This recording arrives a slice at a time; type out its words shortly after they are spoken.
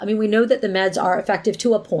I mean, we know that the meds are effective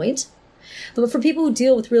to a point, but for people who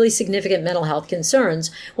deal with really significant mental health concerns,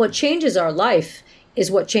 what changes our life is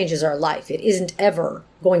what changes our life. It isn't ever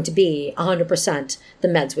going to be 100% the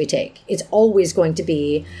meds we take. It's always going to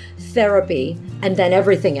be therapy and then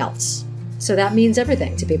everything else. So that means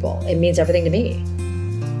everything to people. It means everything to me.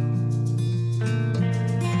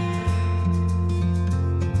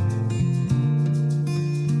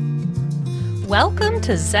 Welcome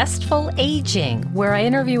to Zestful Aging, where I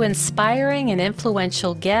interview inspiring and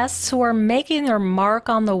influential guests who are making their mark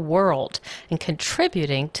on the world and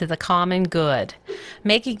contributing to the common good.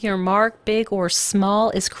 Making your mark, big or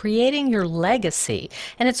small, is creating your legacy,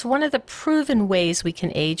 and it's one of the proven ways we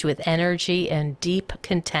can age with energy and deep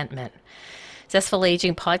contentment. Zestful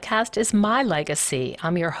Aging Podcast is my legacy.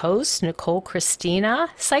 I'm your host, Nicole Christina,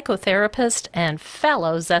 psychotherapist and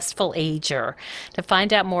fellow Zestful Ager. To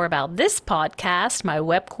find out more about this podcast, my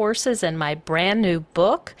web courses, and my brand new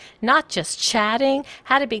book, Not Just Chatting,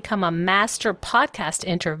 How to Become a Master Podcast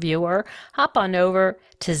Interviewer, hop on over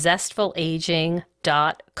to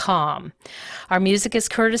zestfulaging.com. Our music is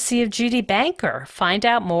courtesy of Judy Banker. Find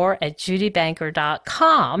out more at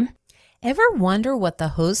judybanker.com. Ever wonder what the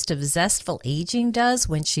host of Zestful Aging does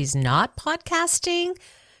when she's not podcasting?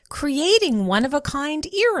 Creating one-of-a-kind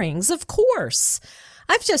earrings, of course.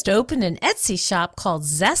 I've just opened an Etsy shop called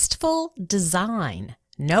Zestful Design,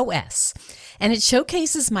 no S, and it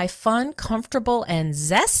showcases my fun, comfortable, and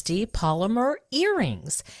zesty polymer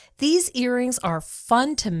earrings. These earrings are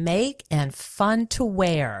fun to make and fun to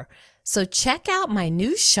wear. So check out my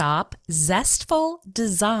new shop, Zestful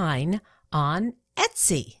Design, on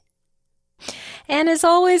Etsy. And as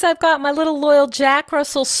always, I've got my little loyal Jack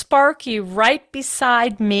Russell Sparky right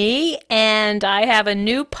beside me, and I have a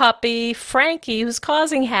new puppy, Frankie, who's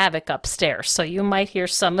causing havoc upstairs. So you might hear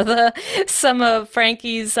some of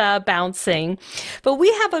Frankie's bouncing. But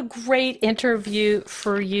we have a great interview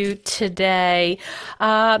for you today.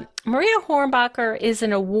 Marya Hornbacher is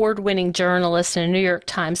an award-winning journalist and a New York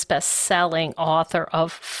Times best-selling author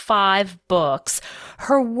of 5 books.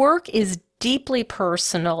 Her work is deeply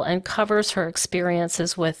personal and covers her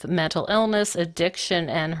experiences with mental illness, addiction,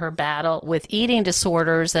 and her battle with eating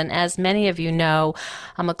disorders. And as many of you know,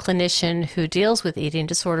 I'm a clinician who deals with eating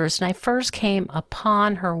disorders, and I first came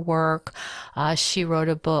upon her work. She wrote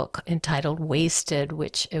a book entitled Wasted,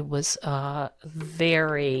 which it was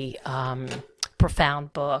very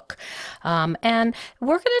profound book. And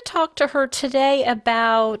we're going to talk to her today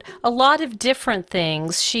about a lot of different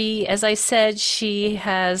things. She, as I said, she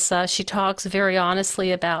talks very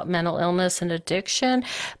honestly about mental illness and addiction,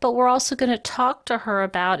 but we're also going to talk to her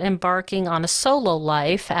about embarking on a solo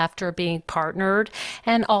life after being partnered.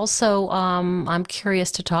 And also, I'm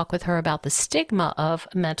curious to talk with her about the stigma of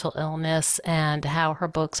mental illness and how her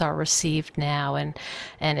books are received now. And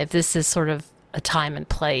if this is sort of a time and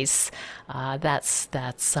place that's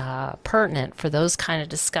pertinent for those kind of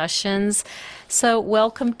discussions. So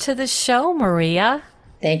welcome to the show, Marya.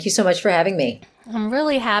 Thank you so much for having me. I'm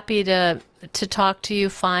really happy to talk to you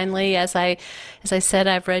finally. As I said,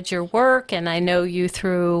 I've read your work, and I know you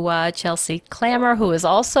through Chelsea Clammer, who is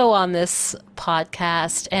also on this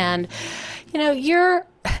podcast. And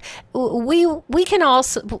we can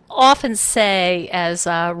also often say as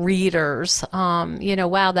readers,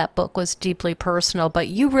 wow, that book was deeply personal, but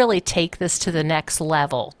you really take this to the next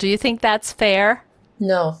level. Do you think that's fair?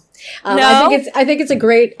 No. No? I think it's a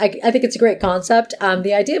great concept.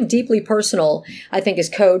 The idea of deeply personal, I think, is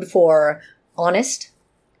code for honest.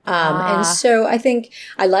 And so I think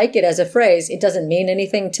I like it as a phrase. It doesn't mean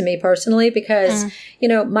anything to me personally because,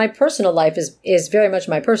 my personal life is very much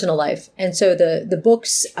my personal life. And so the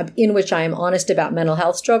books in which I am honest about mental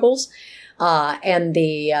health struggles, and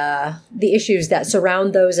the issues that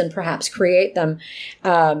surround those and perhaps create them,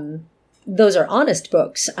 those are honest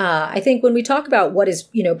books. I think when we talk about what is,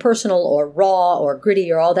 personal or raw or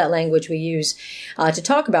gritty or all that language we use to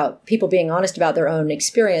talk about people being honest about their own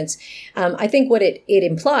experience, I think what it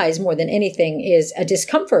implies more than anything is a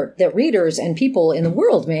discomfort that readers and people in the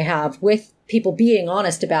world may have with people being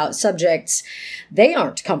honest about subjects they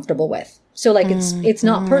aren't comfortable with. So it's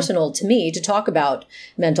not personal to me to talk about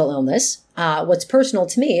mental illness. What's personal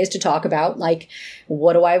to me is to talk about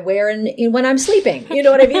what do I wear when I'm sleeping? You know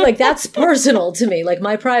what I mean? That's personal to me.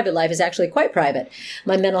 My private life is actually quite private.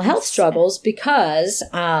 My mental health struggles, because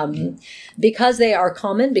they are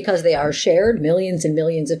common, because they are shared, millions and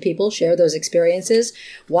millions of people share those experiences.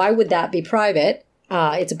 Why would that be private?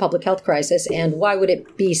 It's a public health crisis. And why would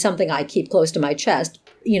it be something I keep close to my chest?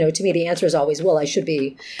 To me, the answer is always, well, I should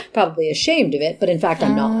be probably ashamed of it, but in fact,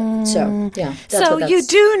 I'm not. So, yeah. So you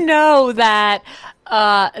do know that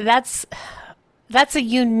that's a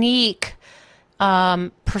unique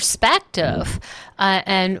perspective,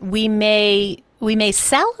 and we may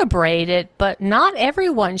celebrate it, but not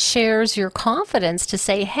everyone shares your confidence to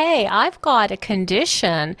say, hey, I've got a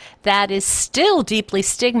condition that is still deeply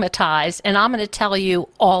stigmatized, and I'm going to tell you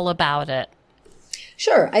all about it.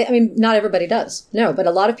 Sure. I mean, not everybody does. No, but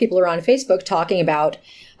a lot of people are on Facebook talking about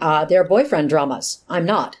their boyfriend dramas. I'm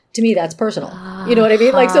not. To me, that's personal. You know what I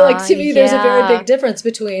mean? To me, there's a very big difference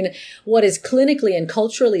between what is clinically and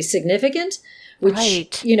culturally significant, which,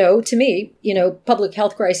 right. To me, public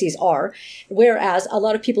health crises are, whereas a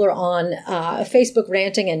lot of people are on Facebook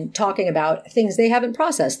ranting and talking about things they haven't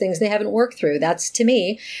processed, things they haven't worked through. To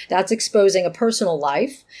me, that's exposing a personal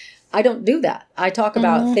life. I don't do that. I talk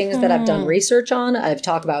about things that I've done research on. I've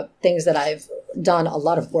talked about things that I've done a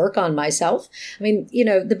lot of work on myself. I mean,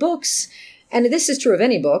 the books, and this is true of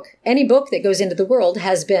any book that goes into the world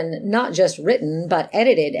has been not just written, but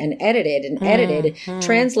edited and edited and edited,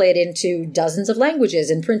 translated into dozens of languages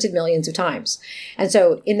and printed millions of times. And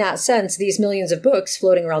so in that sense, these millions of books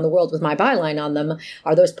floating around the world with my byline on them,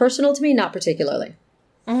 are those personal to me? Not particularly.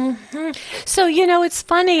 Mm-hmm. So, it's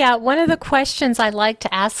funny. One of the questions I like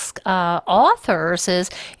to ask authors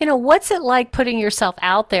is, what's it like putting yourself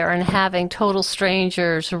out there and having total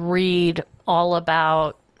strangers read all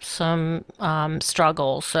about some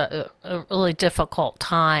struggles, really difficult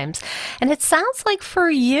times? And it sounds like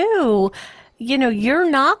for you, you're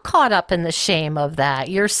not caught up in the shame of that.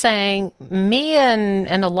 You're saying me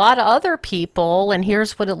and a lot of other people, and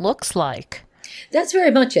here's what it looks like. That's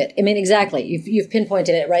very much it. I mean, exactly. You've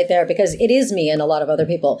pinpointed it right there, because it is me and a lot of other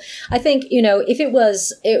people. I think, if it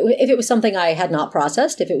was something I had not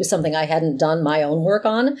processed, if it was something I hadn't done my own work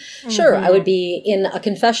on, sure, I would be in a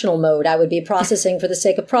confessional mode. I would be processing for the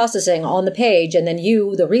sake of processing on the page. And then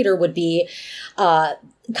you, the reader, would be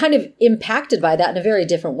kind of impacted by that in a very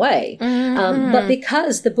different way. But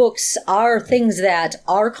because the books are things that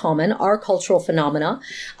are common, are cultural phenomena,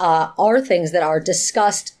 are things that are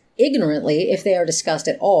discussed ignorantly, if they are discussed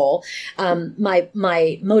at all, my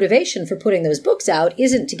motivation for putting those books out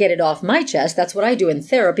isn't to get it off my chest. That's what I do in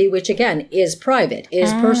therapy, which again is private,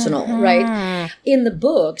 is personal, right? In the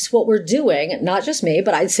books, what we're doing, not just me,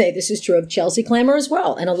 but I'd say this is true of Chelsea Clammer as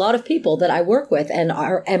well, and a lot of people that I work with and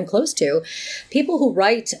am close to, people who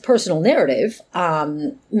write personal narrative,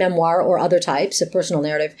 memoir or other types of personal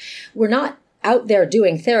narrative, we're not out there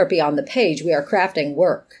doing therapy on the page. We are crafting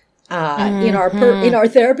work. In our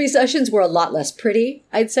therapy sessions, we're a lot less pretty,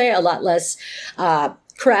 I'd say, a lot less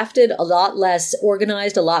crafted, a lot less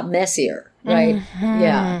organized, a lot messier, right?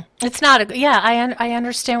 Yeah. It's not I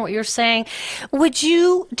understand what you're saying.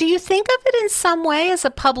 Do you think of it in some way as a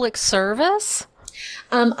public service?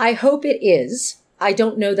 I hope it is. I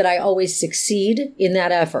don't know that I always succeed in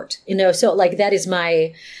that effort, so that is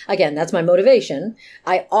that's my motivation.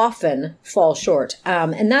 I often fall short.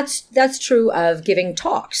 And that's true of giving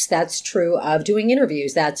talks. That's true of doing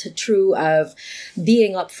interviews. That's true of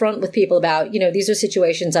being upfront with people about, these are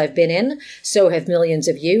situations I've been in. So have millions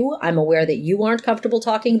of you. I'm aware that you aren't comfortable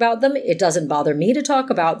talking about them. It doesn't bother me to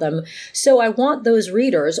talk about them. So I want those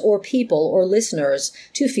readers or people or listeners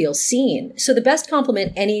to feel seen. So the best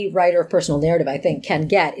compliment any writer of personal narrative, I think, can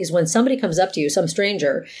get is when somebody comes up to you, some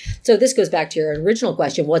stranger. So this goes back to your original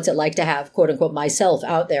question, what's it like to have, quote unquote, myself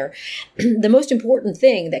out there? The most important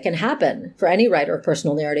thing that can happen for any writer of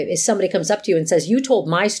personal narrative is somebody comes up to you and says, you told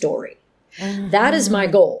my story. That is my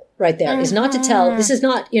goal right there, is not to tell, this is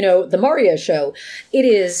not, the Marya show.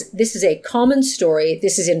 This is a common story.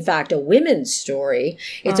 This is in fact a women's story.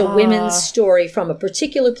 It's a women's story from a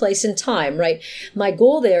particular place and time, right? My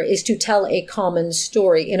goal there is to tell a common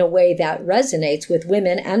story in a way that resonates with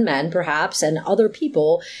women and men, perhaps, and other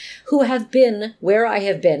people who have been where I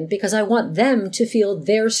have been, because I want them to feel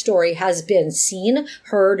their story has been seen,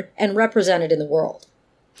 heard, and represented in the world.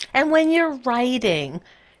 And when you're writing,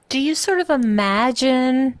 do you sort of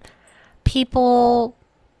imagine people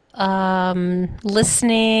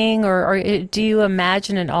listening, or do you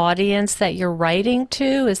imagine an audience that you're writing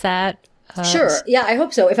to? Is that sure? Yeah, I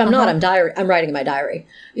hope so. If I'm not, I'm writing in my diary.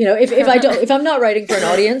 If I'm not writing for an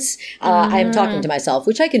audience, I'm talking to myself,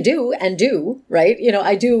 which I can do, right?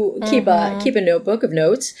 I do keep a notebook of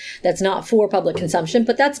notes that's not for public consumption,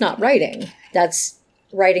 but that's not writing. That's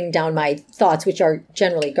writing down my thoughts, which are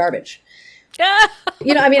generally garbage. I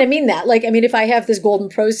mean that. If I have this golden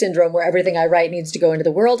prose syndrome where everything I write needs to go into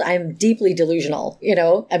the world, I'm deeply delusional.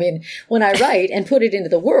 When I write and put it into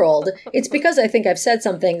the world, it's because I think I've said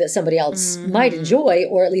something that somebody else might enjoy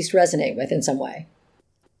or at least resonate with in some way.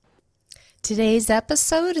 Today's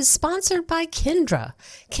episode is sponsored by Kindra.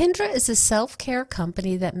 Kindra is a self-care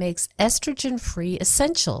company that makes estrogen-free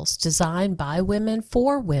essentials designed by women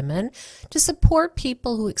for women to support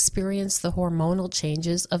people who experience the hormonal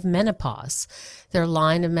changes of menopause. Their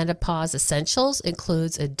line of menopause essentials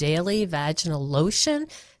includes a daily vaginal lotion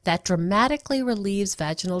that dramatically relieves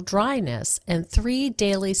vaginal dryness and 3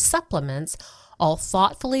 daily supplements, all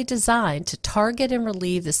thoughtfully designed to target and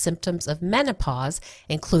relieve the symptoms of menopause,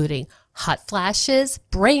 including hot flashes,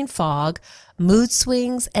 brain fog, mood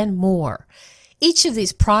swings, and more. Each of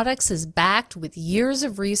these products is backed with years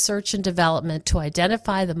of research and development to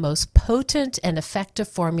identify the most potent and effective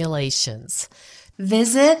formulations.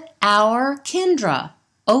 Visit our Kindra,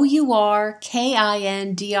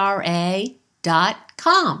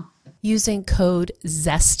 OurKindra.com, using code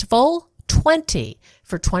ZESTFUL20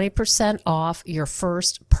 for 20% off your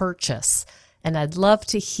first purchase. And I'd love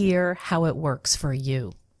to hear how it works for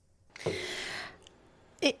you.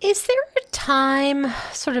 Is there a time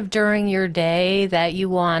sort of during your day that you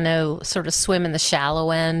want to sort of swim in the shallow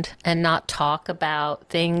end and not talk about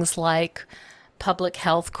things like public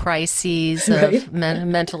health crises of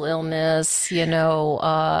mental illness,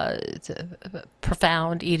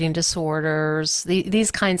 profound eating disorders, these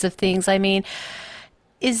kinds of things? I mean,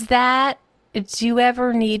 do you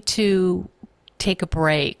ever need to take a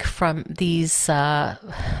break from these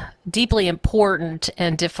deeply important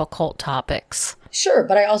and difficult topics? Sure,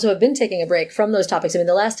 but I also have been taking a break from those topics. I mean,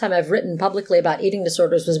 the last time I've written publicly about eating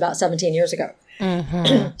disorders was about 17 years ago.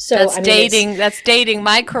 Mm-hmm. So that's dating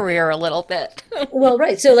my career a little bit. Well,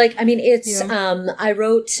 right. So I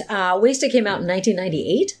wrote Wasted came out in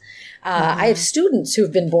 1998. I have students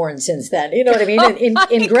who've been born since then, you know what I mean,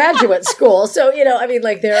 in graduate school. So,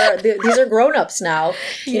 these are grown-ups now.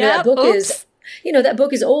 That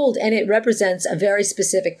book is old, and it represents a very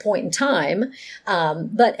specific point in time.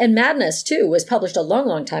 And Madness too was published a long,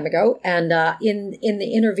 long time ago. And in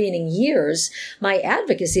the intervening years, my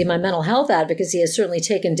mental health advocacy has certainly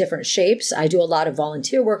taken different shapes. I do a lot of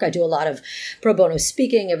volunteer work. I do a lot of pro bono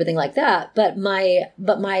speaking, everything like that. But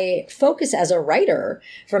my focus as a writer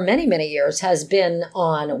for many, many years has been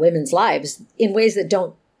on women's lives in ways that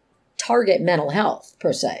don't target mental health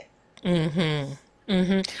per se. Mm-hmm.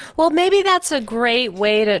 Mm-hmm. Well, maybe that's a great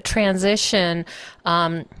way to transition.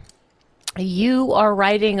 You are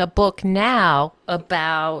writing a book now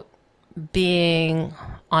about being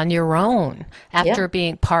on your own after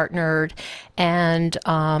being partnered. And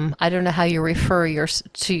I don't know how you refer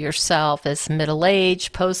to yourself as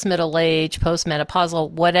middle-aged, post-middle-aged,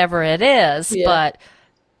 post-menopausal, whatever it is, but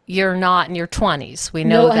you're not in your 20s. We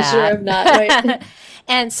know that. No, I sure am not. Right.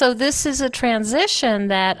 And so this is a transition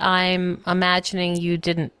that I'm imagining you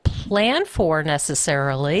didn't plan for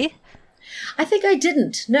necessarily. I think I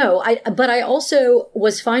didn't. No, but I also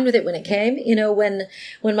was fine with it when it came. When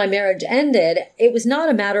my marriage ended, it was not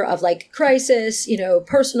a matter of like crisis,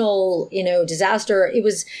 personal, disaster. It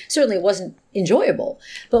certainly wasn't enjoyable.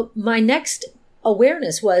 But my next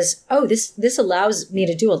awareness was, this allows me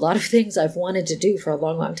to do a lot of things I've wanted to do for a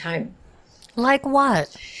long, long time. Like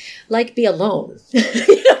what? Like be alone,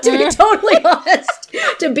 to be totally honest,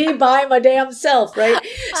 to be by my damn self, right?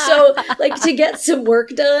 So like to get some work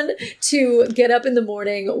done, to get up in the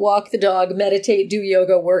morning, walk the dog, meditate, do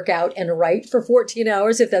yoga, work out, and write for 14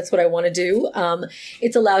 hours if that's what I want to do.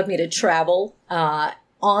 It's allowed me to travel,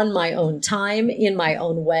 on my own time, in my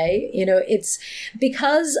own way. It's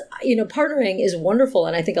because, partnering is wonderful.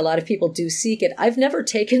 And I think a lot of people do seek it. I've never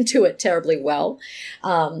taken to it terribly well.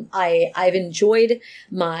 I've enjoyed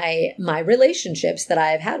my relationships that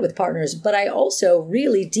I've had with partners, but I also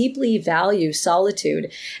really deeply value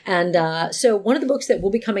solitude. And so one of the books that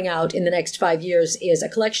will be coming out in the next 5 years is a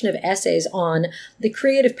collection of essays on the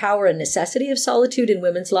creative power and necessity of solitude in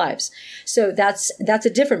women's lives. So that's a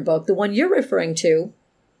different book. The one you're referring to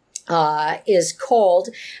is called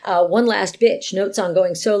One Last Bitch, Notes on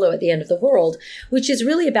Going Solo at the End of the World, which is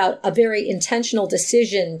really about a very intentional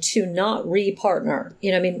decision to not re-partner.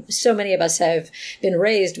 So many of us have been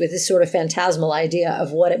raised with this sort of phantasmal idea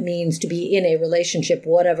of what it means to be in a relationship,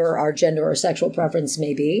 whatever our gender or sexual preference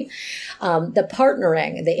may be. The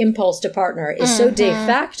partnering, the impulse to partner is so de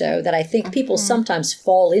facto that I think people sometimes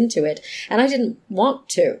fall into it, and I didn't want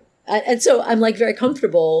to. And so I'm like very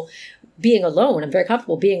comfortable being alone. I'm very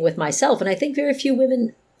comfortable being with myself. And I think very few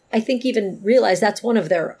women, even realize that's one of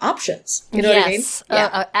their options. You know what I mean?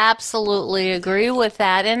 I absolutely agree with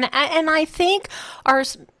that. And I think are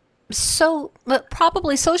so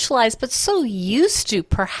probably socialized, but so used to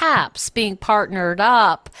perhaps being partnered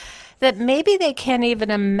up that maybe they can't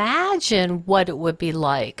even imagine what it would be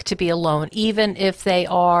like to be alone, even if they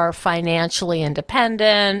are financially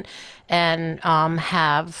independent and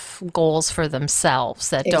have goals for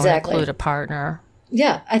themselves that don't include a partner.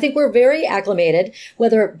 Yeah, I think we're very acclimated,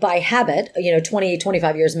 whether by habit, 20,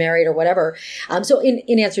 25 years married or whatever. So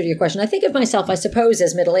in answer to your question, I think of myself, I suppose,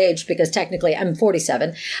 as middle-aged because technically I'm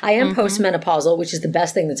 47. I am postmenopausal, which is the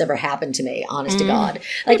best thing that's ever happened to me, honest to God.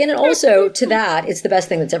 And also to that, it's the best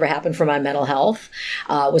thing that's ever happened for my mental health,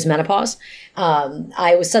 was menopause.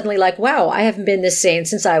 I was suddenly like, wow, I haven't been this sane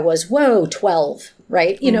since I was, 12,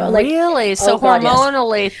 right? Really? So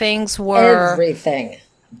hormonally, yes. Things were...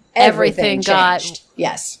 Everything changed.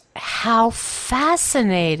 Yes. How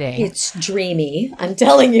fascinating. It's dreamy. I'm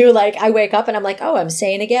telling you, I wake up and I'm like, oh, I'm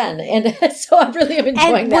sane again. And so I really am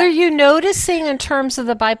enjoying that. Were you noticing in terms of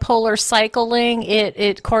the bipolar cycling,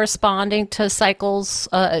 it corresponding to cycles,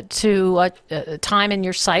 to time in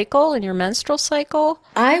your cycle, in your menstrual cycle?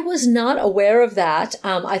 I was not aware of that.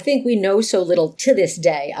 I think we know so little to this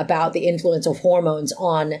day about the influence of hormones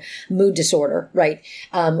on mood disorder, right?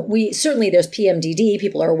 There's PMDD.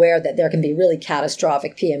 People are aware that there can be really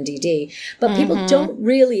catastrophic PMDD. But people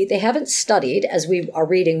they haven't studied, as we are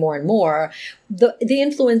reading more and more, the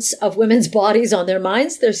influence of women's bodies on their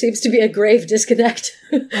minds. There seems to be a grave disconnect.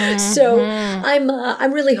 So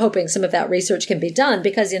I'm really hoping some of that research can be done,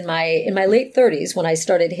 because in my late 30s, when I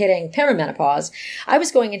started hitting perimenopause, I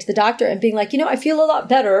was going into the doctor and being like, I feel a lot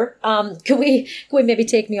better. Could we maybe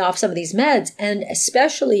take me off some of these meds? And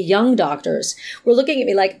especially young doctors were looking at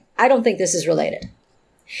me like, I don't think this is related.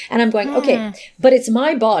 And I'm going, okay, but it's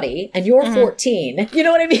my body and you're 14. You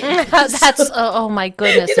know what I mean? That's, oh my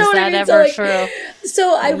goodness. Is that ever true?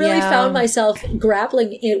 So I really found myself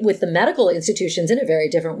grappling with the medical institutions in a very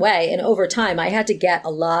different way. And over time, I had to get a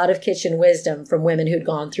lot of kitchen wisdom from women who'd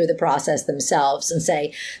gone through the process themselves and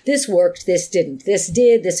say, this worked, this didn't, this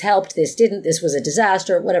did, this helped, this didn't, this was a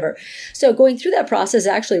disaster, whatever. So going through that process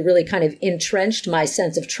actually really kind of entrenched my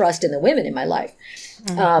sense of trust in the women in my life.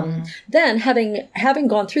 Then having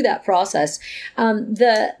gone through that process,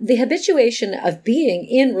 the habituation of being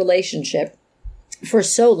in relationship for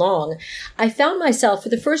so long, I found myself for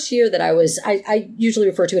the first year that I usually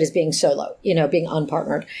refer to it as being solo, being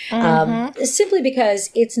unpartnered, simply because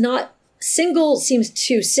it's not single seems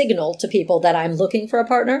to signal to people that I'm looking for a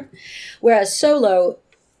partner, whereas solo,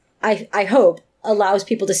 I hope, allows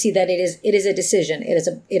people to see that it is a decision.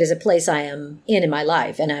 It is a place I am in my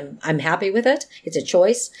life, and I'm happy with it. It's a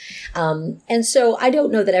choice. And so I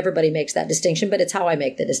don't know that everybody makes that distinction, but it's how I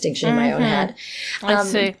make the distinction in my own head. I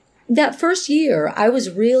see. That first year, I was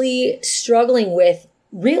really struggling with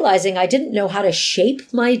realizing I didn't know how to shape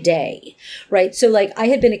my day, right? So I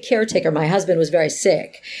had been a caretaker. My husband was very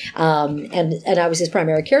sick. And I was his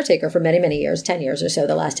primary caretaker for many, many years, 10 years or so,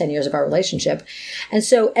 the last 10 years of our relationship. And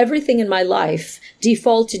so everything in my life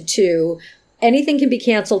defaulted to anything can be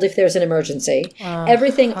canceled if there's an emergency.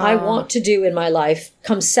 Everything I want to do in my life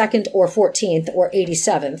comes second or 14th or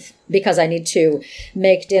 87th because I need to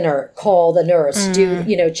make dinner, call the nurse,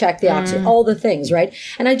 check the oxygen, all the things, right?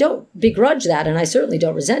 And I don't begrudge that, and I certainly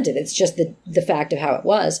don't resent it. It's just the fact of how it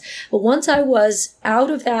was. But once I was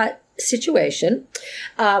out of that situation,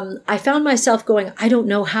 I found myself going, I don't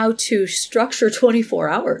know how to structure 24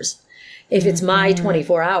 hours. If it's my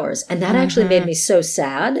 24 hours. And that actually made me so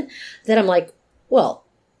sad that I'm like, well,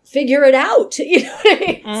 figure it out. You know what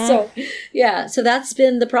I mean? So that's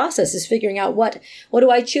been the process, is figuring out what do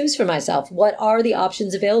I choose for myself? What are the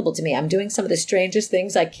options available to me? I'm doing some of the strangest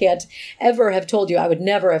things. I can't ever have told you. I would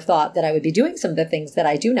never have thought that I would be doing some of the things that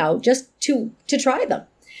I do now just to try them.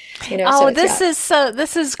 This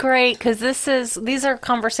is great, because these are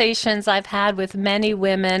conversations I've had with many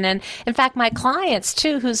women, and in fact my clients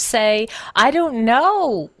too, who say, I don't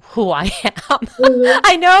know who I am.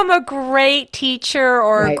 I know I'm a great teacher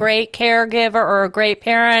or a great caregiver or a great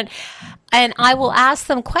parent. And I will ask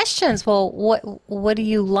them questions. Well, what do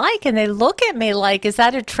you like? And they look at me like, is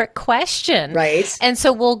that a trick question? Right. And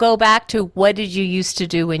so we'll go back to, what did you used to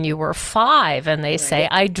do when you were 5? And they say,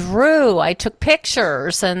 I drew, I took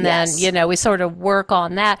pictures. And then, we sort of work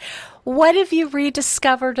on that. What have you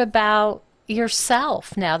rediscovered about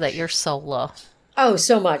yourself now that you're solo? Oh,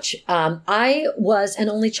 so much. I was an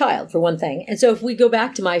only child, for one thing. And so if we go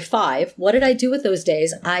back to my 5, what did I do with those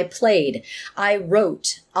days? I played. I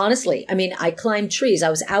wrote. Honestly, I climbed trees. I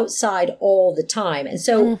was outside all the time. And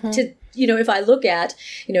so if I look at,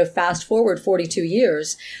 fast forward 42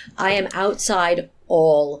 years, I am outside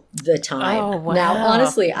all the time. Oh, wow. Now,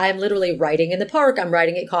 honestly, I'm literally writing in the park. I'm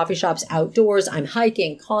writing at coffee shops outdoors. I'm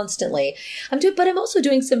hiking constantly. But I'm also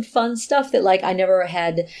doing some fun stuff that I never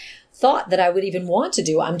had thought that I would even want to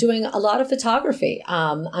do. I'm doing a lot of photography.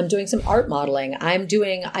 I'm doing some art modeling.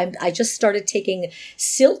 I just started taking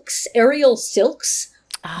aerial silks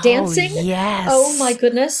Dancing. Yes. Oh my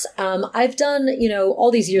goodness. I've done,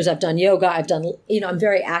 all these years I've done yoga. I've done, I'm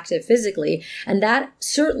very active physically. And that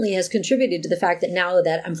certainly has contributed to the fact that now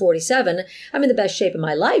that I'm 47, I'm in the best shape of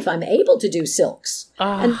my life. I'm able to do silks.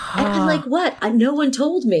 And like what? No one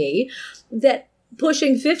told me that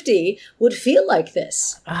pushing 50 would feel like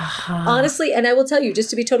this. Honestly, and I will tell you, just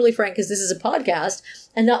to be totally frank, because this is a podcast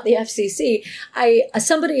and not the FCC,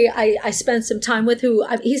 I spent some time with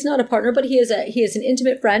he's not a partner, but he is an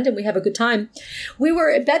intimate friend and we have a good time. We were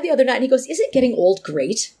in bed the other night and he goes, "Isn't getting old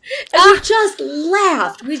great?" And we just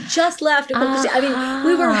laughed. I mean,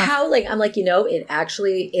 we were howling. I'm like,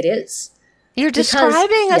 it is. You're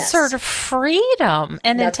describing a sort of freedom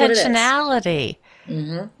and intentionality.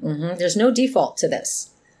 There's no default to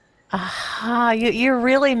this. You're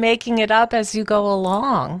really making it up as you go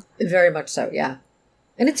along. Very much so, yeah.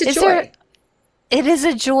 And it's a joy. It is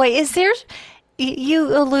a joy. Is there,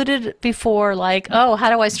 you alluded before, like, how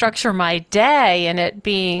do I structure my day and it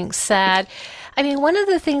being sad? I mean, one of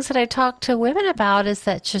the things that I talk to women about is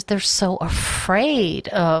that just they're so afraid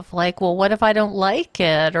of, like, well, what if I don't like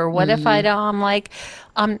it? Or what if I don't, I'm like,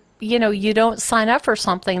 you don't sign up for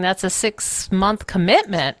something that's a 6-month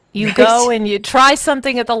commitment. You go and you try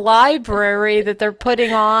something at the library that they're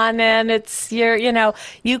putting on and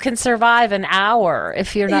you can survive an hour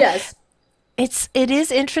if you're not. Yes. It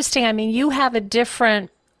is interesting. I mean, you have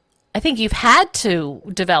I think you've had to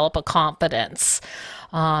develop a confidence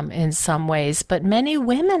in some ways, but many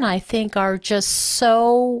women, I think, are just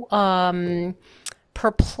so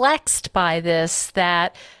perplexed by this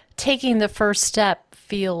that taking the first step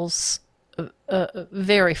feels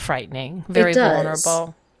very frightening, very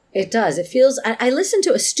vulnerable. It does. It feels, I listened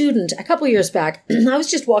to a student a couple years back. I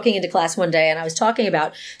was just walking into class one day and I was talking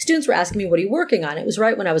about, students were asking me, "What are you working on?" It was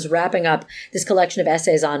right when I was wrapping up this collection of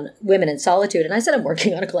essays on women in solitude. And I said, "I'm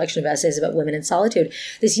working on a collection of essays about women in solitude."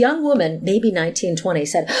 This young woman, maybe 19, 20,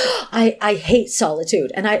 said, I hate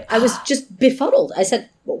solitude. And I was just befuddled. I said,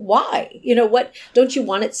 "Why? What? Don't you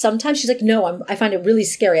want it sometimes?" She's like, "No, I find it really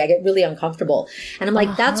scary. I get really uncomfortable." And I'm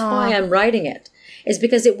like, that's why I'm writing it. Is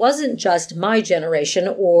because it wasn't just my generation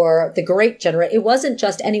or the great generation. It wasn't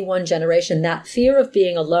just any one generation. That fear of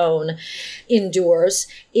being alone endures,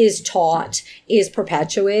 is taught, is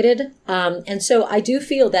perpetuated. And so I do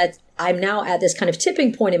feel that I'm now at this kind of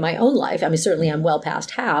tipping point in my own life. I mean, certainly I'm well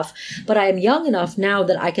past half, but I am young enough now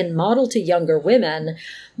that I can model to younger women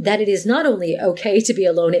that it is not only okay to be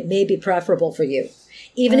alone, it may be preferable for you.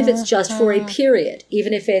 Even if it's just for a period,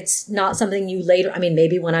 even if it's not something you later, I mean,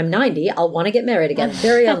 maybe when I'm 90, I'll want to get married again.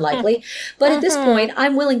 Very unlikely. But at this point,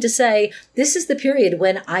 I'm willing to say, this is the period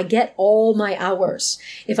when I get all my hours.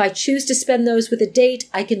 If I choose to spend those with a date,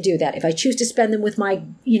 I can do that. If I choose to spend them with my,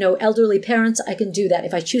 elderly parents, I can do that.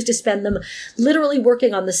 If I choose to spend them literally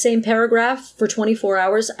working on the same paragraph for 24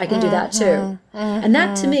 hours, I can do that too. And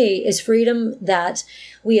that to me is freedom that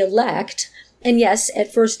we elect. And yes,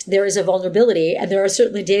 at first there is a vulnerability, and there are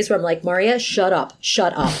certainly days where I'm like, "Marya, shut up,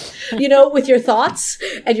 with your thoughts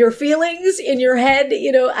and your feelings in your head.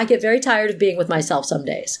 I get very tired of being with myself some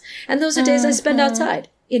days. And those are days I spend outside.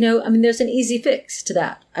 There's an easy fix to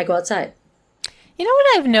that. I go outside. You know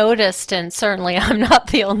what I've noticed, and certainly I'm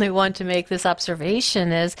not the only one to make this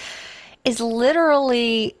observation, is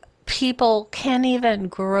literally people can't even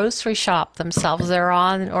grocery shop themselves. They're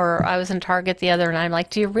on, or I was in Target the other night. I'm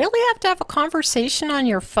like, do you really have to have a conversation on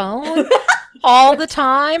your phone all the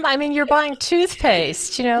time? I mean, you're buying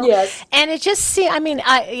toothpaste, Yes. And it just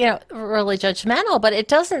really judgmental, but it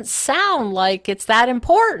doesn't sound like it's that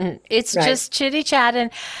important. It's just chitty chat.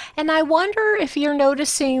 And I wonder if you're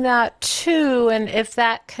noticing that too, and if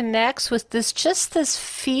that connects with this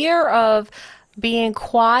fear of being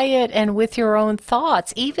quiet and with your own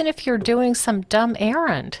thoughts, even if you're doing some dumb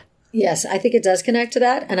errand. Yes, I think it does connect to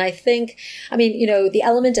that. And I think, the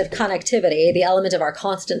element of connectivity, the element of our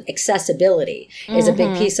constant accessibility is a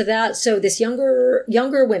big piece of that. So this younger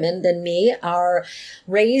women than me are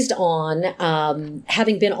raised on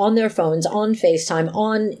having been on their phones, on FaceTime,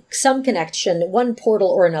 on some connection, one portal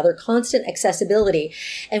or another, constant accessibility.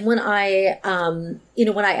 And when I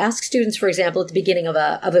ask students, for example, at the beginning of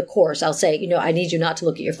a course, I'll say, "I need you not to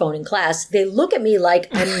look at your phone in class." They look at me like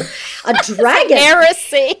I'm a dragon.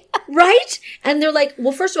 Heresy. Right? And they're like,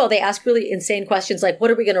 well, first of all, they ask really insane questions like,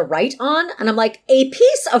 "What are we going to write on?" And I'm like, "A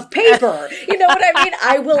piece of paper." You know what I mean?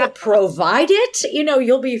 I will provide it.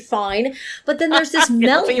 You'll be fine. But then there's this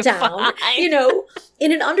meltdown,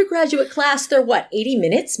 in an undergraduate class, they're what, 80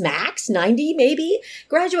 minutes max, 90 maybe?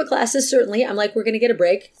 Graduate classes, certainly. I'm like, we're going to get a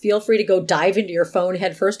break. Feel free to go dive into your phone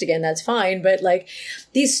head first again. That's fine. But like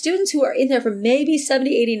these students who are in there for maybe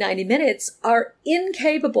 70, 80, 90 minutes are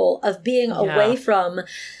incapable of being away from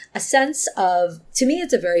a sense of, to me,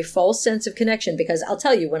 it's a very false sense of connection, because I'll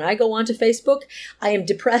tell you, when I go onto Facebook, I am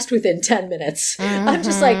depressed within 10 minutes. I'm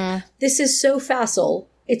just like, this is so facile.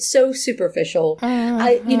 It's so superficial.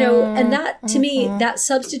 And that, to me, that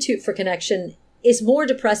substitute for connection is more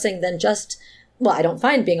depressing than just, well, I don't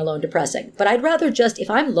find being alone depressing, but I'd rather just, if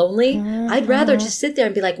I'm lonely, I'd rather just sit there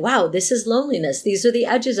and be like, wow, this is loneliness. These are the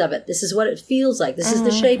edges of it. This is what it feels like. This is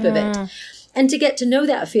the shape of it. And to get to know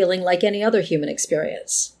that feeling like any other human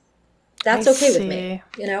experience. That's okay with me,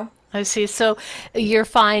 I see. So you're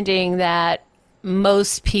finding that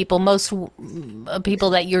most people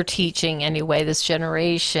that you're teaching anyway, this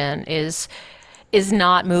generation is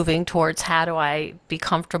not moving towards how do I be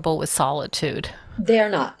comfortable with solitude. They're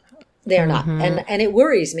not. They're not. And it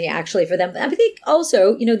worries me actually for them. I think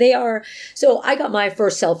also, they are, so I got my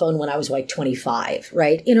first cell phone when I was like 25,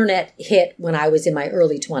 right? Internet hit when I was in my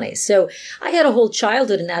early 20s. So I had a whole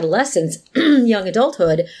childhood and adolescence, young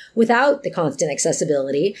adulthood without the constant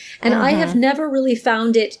accessibility. And I have never really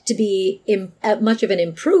found it to be much of an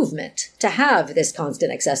improvement to have this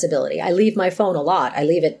constant accessibility. I leave my phone a lot. I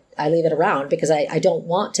leave it around because I don't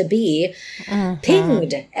want to be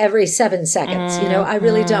pinged every 7 seconds. I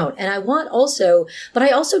really don't. And I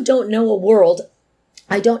also don't know a world.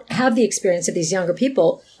 I don't have the experience of these younger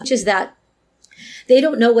people, which is that they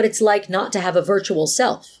don't know what it's like not to have a virtual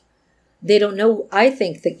self. They don't know. I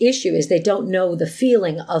think the issue is they don't know the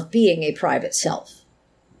feeling of being a private self.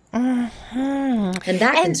 And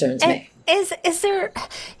that concerns me. Is there,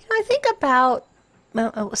 I think about,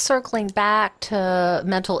 circling back to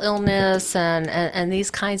mental illness and these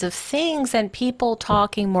kinds of things, and people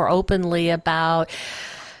talking more openly about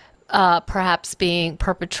perhaps being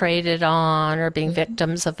perpetrated on or being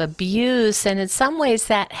victims of abuse, and in some ways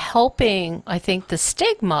that helping, I think, the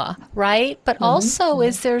stigma, right? But also,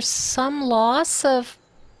 is there some loss of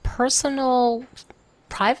personal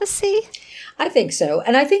privacy? I think so.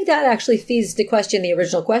 And I think that actually feeds the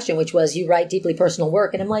original question, which was, you write deeply personal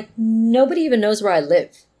work. And I'm like, nobody even knows where I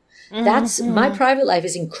live. My private life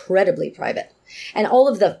is incredibly private. And all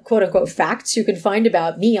of the quote unquote facts you can find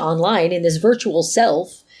about me online in this virtual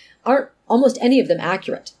self aren't almost any of them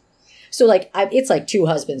accurate. So like, it's like 2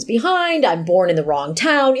 husbands behind, I'm born in the wrong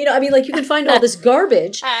town. You can find all this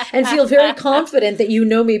garbage and feel very confident that you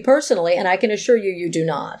know me personally. And I can assure you, you do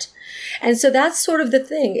not. And so that's sort of the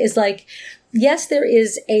thing, is like, yes, there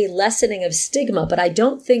is a lessening of stigma, but I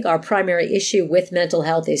don't think our primary issue with mental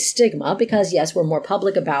health is stigma, because yes, we're more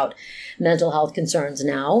public about mental health concerns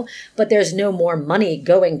now, but there's no more money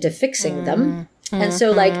going to fixing them. And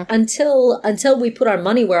so like, until we put our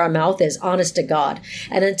money where our mouth is, honest to God,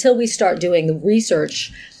 and until we start doing the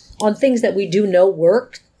research on things that we do know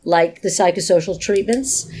work, like the psychosocial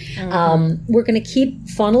treatments, we're going to keep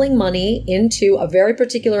funneling money into a very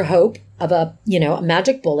particular hope of a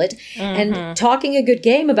magic bullet and talking a good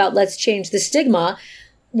game about let's change the stigma.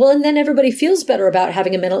 Well, and then everybody feels better about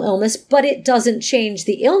having a mental illness, but it doesn't change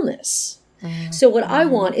the illness. So what I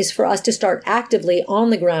want is for us to start actively on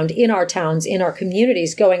the ground in our towns, in our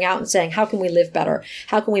communities, going out and saying, how can we live better?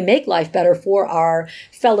 How can we make life better for our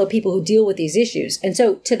fellow people who deal with these issues? And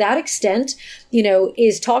so to that extent,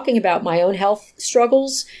 is talking about my own health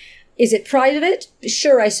struggles, is it private?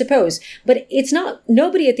 Sure, I suppose. But it's not,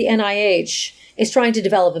 nobody at the NIH is trying to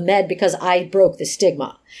develop a med because I broke the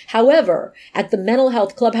stigma. However, at the mental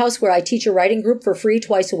health clubhouse where I teach a writing group for free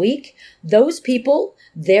twice a week, those people,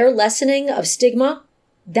 their lessening of stigma,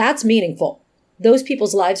 that's meaningful. Those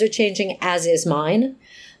people's lives are changing, as is mine.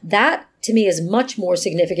 That, to me, is much more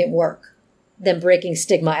significant work than breaking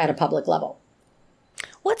stigma at a public level.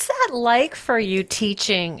 What's that like for you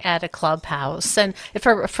teaching at a clubhouse? And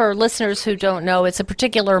for listeners who don't know, it's a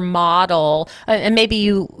particular model, and maybe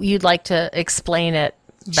you'd like to explain it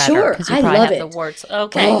better. Sure, because you I probably love have it. the words.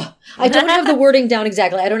 Okay. Oh, I don't have the wording down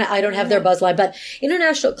exactly. I don't have their buzzline, but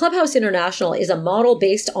Clubhouse International is a model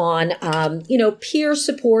based on, peer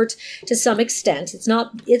support to some extent. It's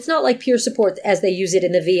not like peer support as they use it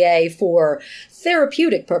in the VA for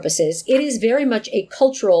therapeutic purposes, it is very much a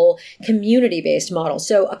cultural, community-based model.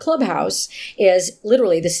 So a clubhouse is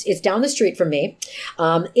literally this, it's down the street from me.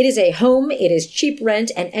 It is a home, it is cheap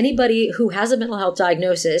rent, and anybody who has a mental health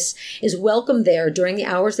diagnosis is welcome there during the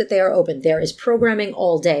hours that they are open. There is programming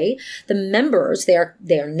all day. The members, they are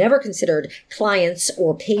never considered clients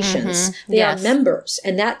or patients. They are members.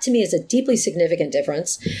 And that to me is a deeply significant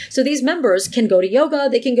difference. So these members can go to yoga,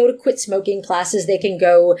 they can go to quit smoking classes, they can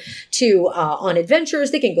go to on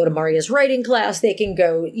adventures, they can go to Marya's writing class, they can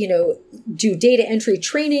go, do data entry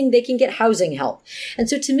training, they can get housing help. And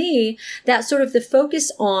so to me, that sort of the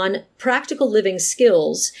focus on practical living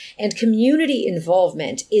skills and community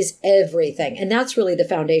involvement is everything. And that's really the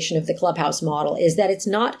foundation of the clubhouse model, is that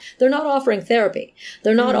they're not offering therapy.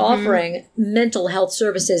 They're not offering mental health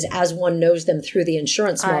services as one knows them through the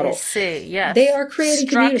insurance model. I see, yes. They are creating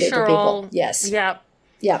community for people. Yes. Yep.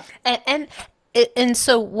 Yeah. And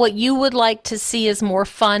so what you would like to see is more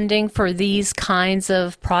funding for these kinds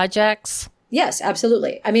of projects? Yes,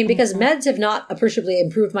 absolutely. I mean, because meds have not appreciably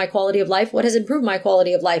improved my quality of life. What has improved my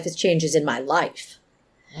quality of life is changes in my life.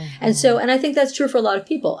 And I think that's true for a lot of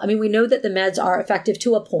people. I mean, we know that the meds are effective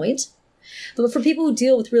to a point, but for people who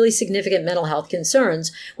deal with really significant mental health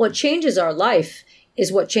concerns, what changes our life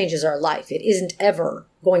is what changes our life. It isn't ever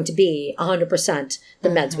going to be 100% the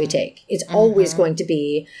meds we take. It's always going to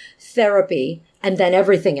be therapy and then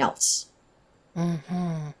everything else.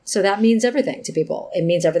 So that means everything to people. It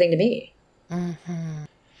means everything to me. I'm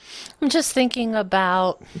just thinking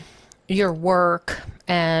about your work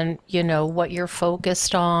and, what you're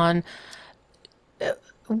focused on.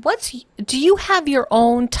 Do you have your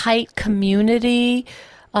own tight community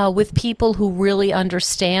with people who really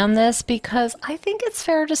understand this? Because I think it's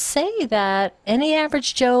fair to say that any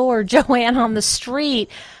average Joe or Joanne on the street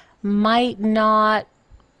might not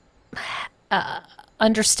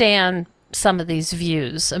understand some of these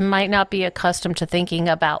views and might not be accustomed to thinking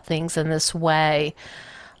about things in this way,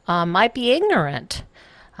 might be ignorant.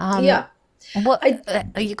 You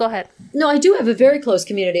go ahead. No, I do have a very close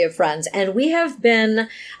community of friends, and we have been,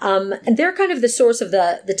 and they're kind of the source of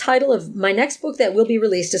the title of my next book that will be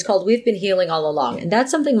released is called We've Been Healing All Along. And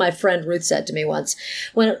that's something my friend Ruth said to me once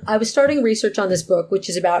when I was starting research on this book, which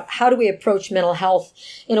is about how do we approach mental health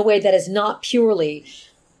in a way that is not purely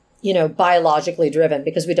biologically driven,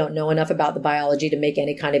 because we don't know enough about the biology to make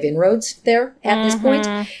any kind of inroads there at this point.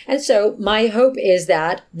 And so my hope is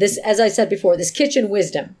that this, as I said before, this kitchen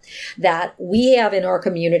wisdom that we have in our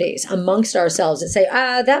communities amongst ourselves that say,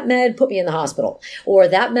 that med put me in the hospital, or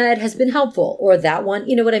that med has been helpful, or that one,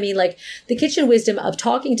 you know what I mean? Like the kitchen wisdom of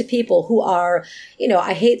talking to people who are,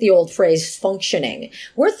 I hate the old phrase functioning.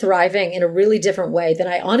 We're thriving in a really different way than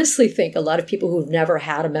I honestly think a lot of people who've never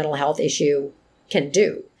had a mental health issue can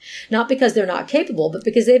do. Not because they're not capable, but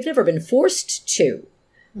because they've never been forced to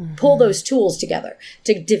pull those tools together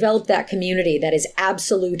to develop that community that is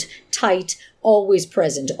absolute, tight, always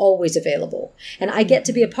present, always available. And I get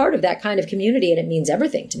to be a part of that kind of community, and it means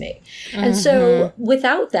everything to me. And so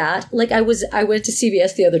without that, like I went to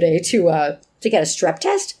CVS the other day to get a strep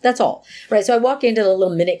test. That's all. Right. So I walk into the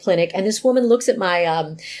little minute clinic, and this woman looks at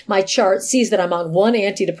my my chart, sees that I'm on one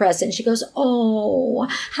antidepressant, and she goes, "Oh,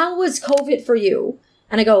 how was COVID for you?"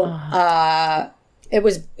 And I go, it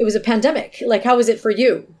was a pandemic. Like, how was it for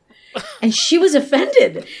you? And she was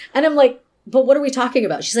offended. And I'm like, but what are we talking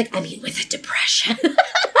about? She's like, I mean, with a depression.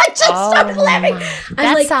 I just started laughing.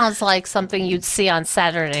 That sounds like something you'd see on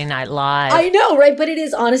Saturday Night Live. I know, right? But it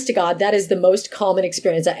is, honest to God, that is the most common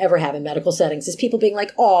experience I ever have in medical settings, is people being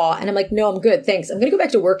like, aw. And I'm like, no, I'm good. Thanks. I'm going to go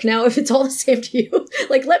back to work now if it's all the same to you.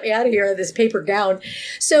 Like, let me out of here in this paper gown.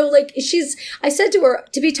 So, like, I said to her,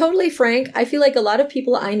 to be totally frank, I feel like a lot of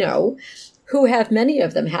people I know who have, many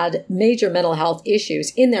of them had major mental health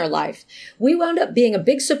issues in their life, we wound up being a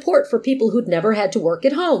big support for people who'd never had to work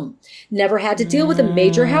at home, never had to deal with a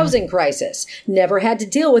major housing crisis, never had to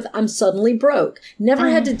deal with I'm suddenly broke, never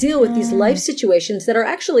had to deal with these life situations that are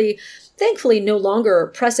actually, thankfully, no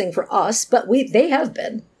longer pressing for us, but they have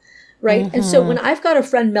been. Right. And so when I've got a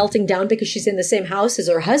friend melting down because she's in the same house as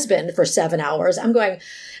her husband for 7 hours, I'm going,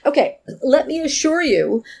 okay, let me assure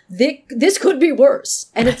you, this could be worse.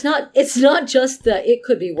 And it's not just the it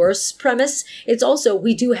could be worse premise. It's also,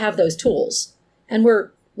 we do have those tools, and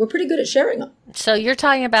we're pretty good at sharing them. So you're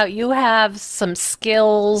talking about you have some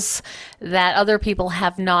skills that other people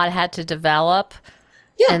have not had to develop.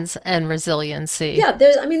 Yeah. And resiliency. Yeah,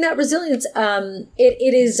 that resilience,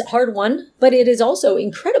 it is hard won, but it is also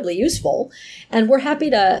incredibly useful. And we're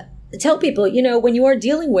happy to tell people, when you are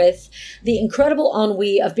dealing with the incredible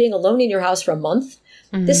ennui of being alone in your house for a month,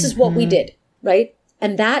 this is what we did, right?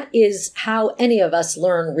 And that is how any of us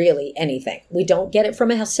learn really anything. We don't get it from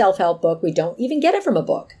a self-help book. We don't even get it from a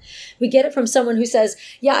book. We get it from someone who says,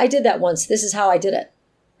 yeah, I did that once. This is how I did it.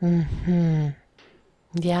 Mm-hmm.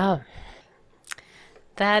 Yeah.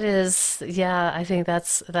 That is, yeah, I think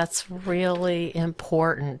that's really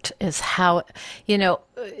important, is how,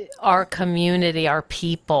 our community, our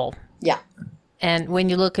people. Yeah. And when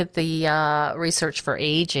you look at the research for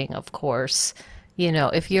aging, of course,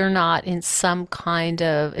 if you're not in some kind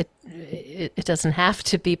of, it doesn't have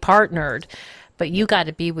to be partnered, but you got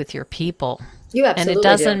to be with your people. You absolutely And it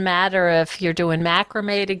doesn't matter if you're doing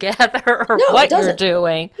macrame together or what you're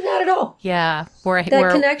doing. Not at all. Yeah. We're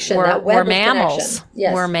connection, that web we're of mammals. Connection.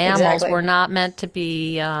 Yes, we're mammals. exactly. We're not meant to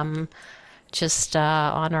be just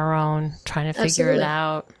on our own trying to figure it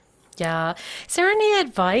out. Yeah. Is there any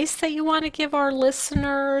advice that you want to give our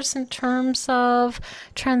listeners in terms of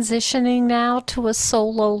transitioning now to a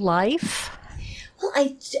solo life? Well,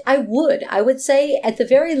 I would say at the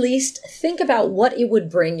very least, think about what it would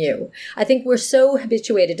bring you. I think we're so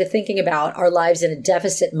habituated to thinking about our lives in a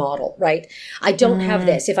deficit model, right? I don't have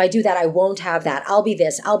this. If I do that, I won't have that. I'll be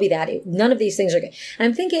this. I'll be that. None of these things are good. And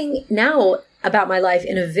I'm thinking now about my life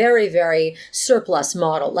in a very, very surplus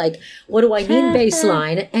model. Like, what do I need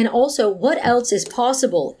baseline? And also, what else is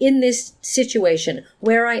possible in this situation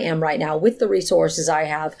where I am right now with the resources I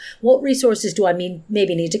have? What resources do I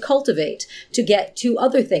maybe need to cultivate to get to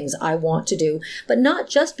other things I want to do? But not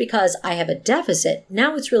just because I have a deficit.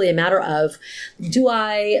 Now it's really a matter of, do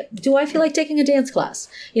I feel like taking a dance class?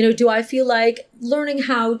 Do I feel like learning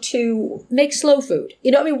how to make slow food?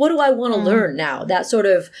 What do I want to learn now? That sort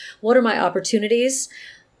of, what are my opportunities?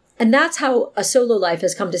 And that's how a solo life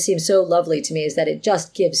has come to seem so lovely to me, is that it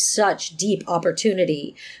just gives such deep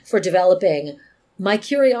opportunity for developing my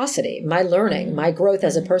curiosity, my learning, my growth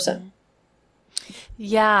as a person.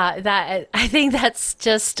 Yeah, I think that's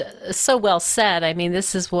just so well said. I mean,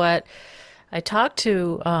 this is what I talk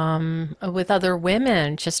to with other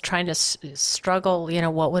women, just trying to struggle,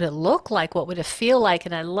 what would it look like? What would it feel like?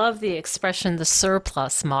 And I love the expression, the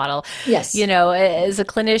surplus model. Yes. As a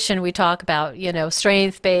clinician, we talk about,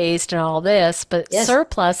 strength-based and all this, but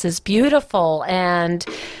surplus is beautiful. And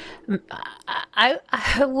I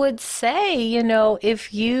would say,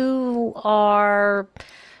 if you're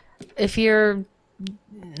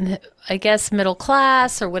I guess middle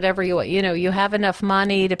class or whatever, you have enough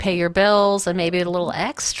money to pay your bills and maybe a little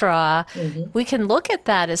extra, we can look at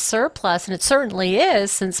that as surplus, and it certainly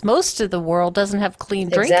is, since most of the world doesn't have clean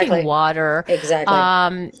drinking water. Exactly.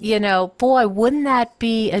 Boy, wouldn't that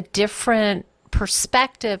be a different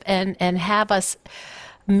perspective and have us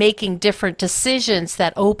making different decisions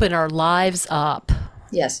that open our lives up.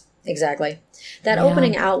 Yes, exactly. That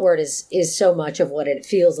opening outward is so much of what it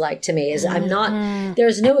feels like to me. Is I'm not,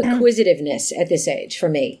 there's no acquisitiveness at this age for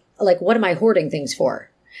me. Like, what am I hoarding things for?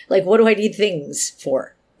 Like, what do I need things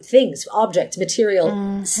for? Things, objects,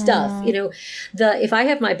 material stuff. If I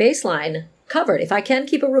have my baseline covered, if I can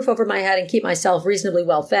keep a roof over my head and keep myself reasonably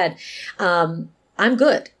well fed, I'm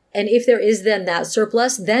good. And if there is then that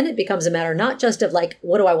surplus, then it becomes a matter not just of like,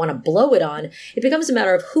 what do I want to blow it on? It becomes a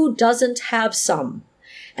matter of who doesn't have some.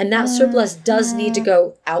 And that surplus does need to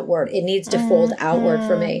go outward. It needs to fold outward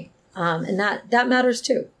for me. And that matters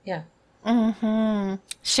too. Yeah.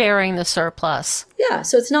 Sharing the surplus. Yeah.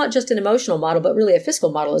 So it's not just an emotional model, but really a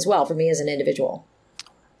fiscal model as well for me as an individual.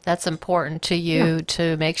 That's important to you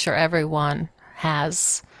to make sure everyone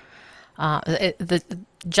has the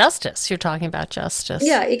justice. You're talking about justice.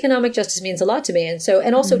 Yeah. Economic justice means a lot to me.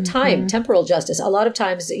 And also time, temporal justice. A lot of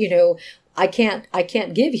times, I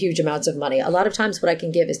can't give huge amounts of money. A lot of times what I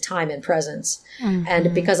can give is time and presence.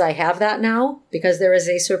 And because I have that now, because there is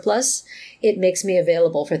a surplus, it makes me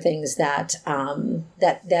available for things that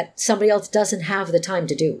that somebody else doesn't have the time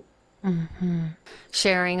to do.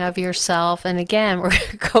 Sharing of yourself. And again, we're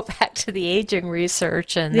going to go back to the aging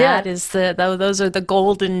research, and that is those are the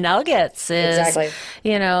golden nuggets. Exactly.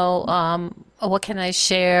 What can I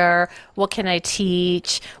share? What can I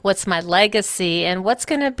teach? What's my legacy? And what's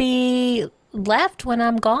going to be left when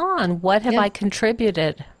I'm gone? What have I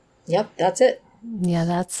contributed? Yep, that's it. Yeah,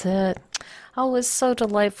 that's it. Oh, it was so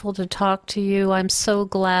delightful to talk to you. I'm so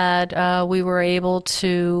glad we were able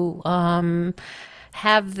to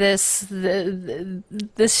have this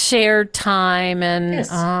shared time, and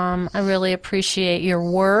I really appreciate your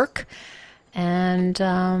work. And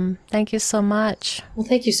thank you so much. Well,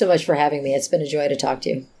 thank you so much for having me. It's been a joy to talk to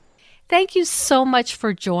you. Thank you so much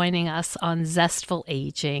for joining us on Zestful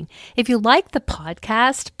Aging. If you like the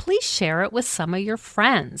podcast, please share it with some of your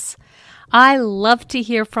friends. I love to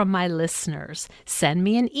hear from my listeners. Send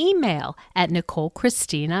me an email at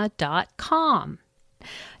NicoleChristina.com.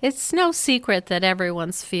 It's no secret that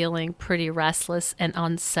everyone's feeling pretty restless and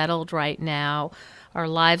unsettled right now. Our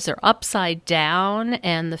lives are upside down,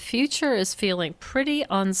 and the future is feeling pretty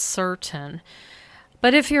uncertain.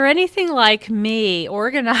 But if you're anything like me,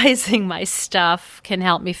 organizing my stuff can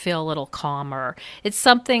help me feel a little calmer. It's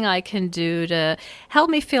something I can do to help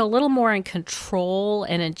me feel a little more in control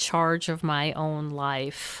and in charge of my own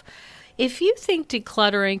life. If you think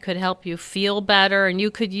decluttering could help you feel better and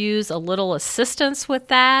you could use a little assistance with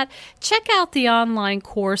that, check out the online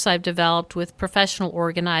course I've developed with professional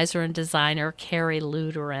organizer and designer Carrie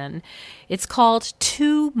Luderin. It's called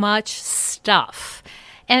Too Much Stuff.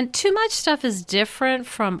 And Too Much Stuff is different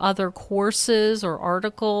from other courses or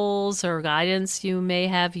articles or guidance you may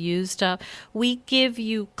have used up. We give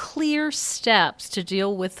you clear steps to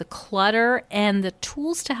deal with the clutter and the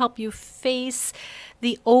tools to help you face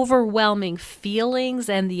the overwhelming feelings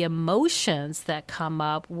and the emotions that come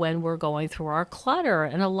up when we're going through our clutter.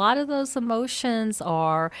 And a lot of those emotions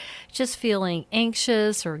are just feeling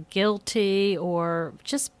anxious or guilty or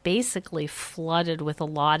just basically flooded with a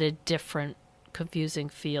lot of different confusing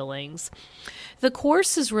feelings. The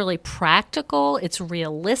course is really practical. It's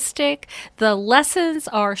realistic. The lessons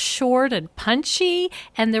are short and punchy,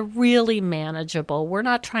 and they're really manageable. We're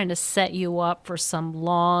not trying to set you up for some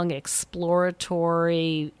long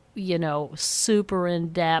exploratory, super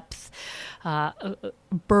in-depth,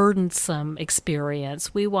 burdensome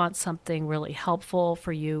experience. We want something really helpful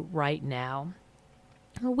for you right now.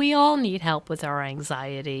 We all need help with our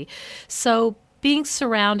anxiety. So being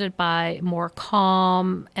surrounded by more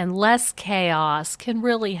calm and less chaos can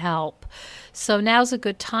really help. So now's a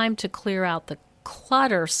good time to clear out the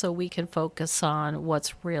clutter so we can focus on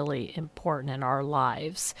what's really important in our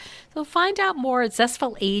lives. So find out more at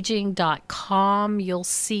zestfulaging.com. You'll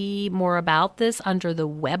see more about this under the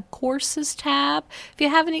web courses tab. If you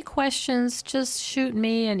have any questions, just shoot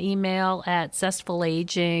me an email at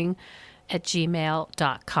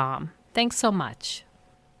zestfulaging@gmail.com. Thanks so much.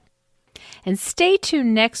 And stay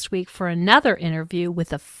tuned next week for another interview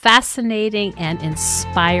with a fascinating and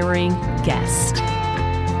inspiring guest.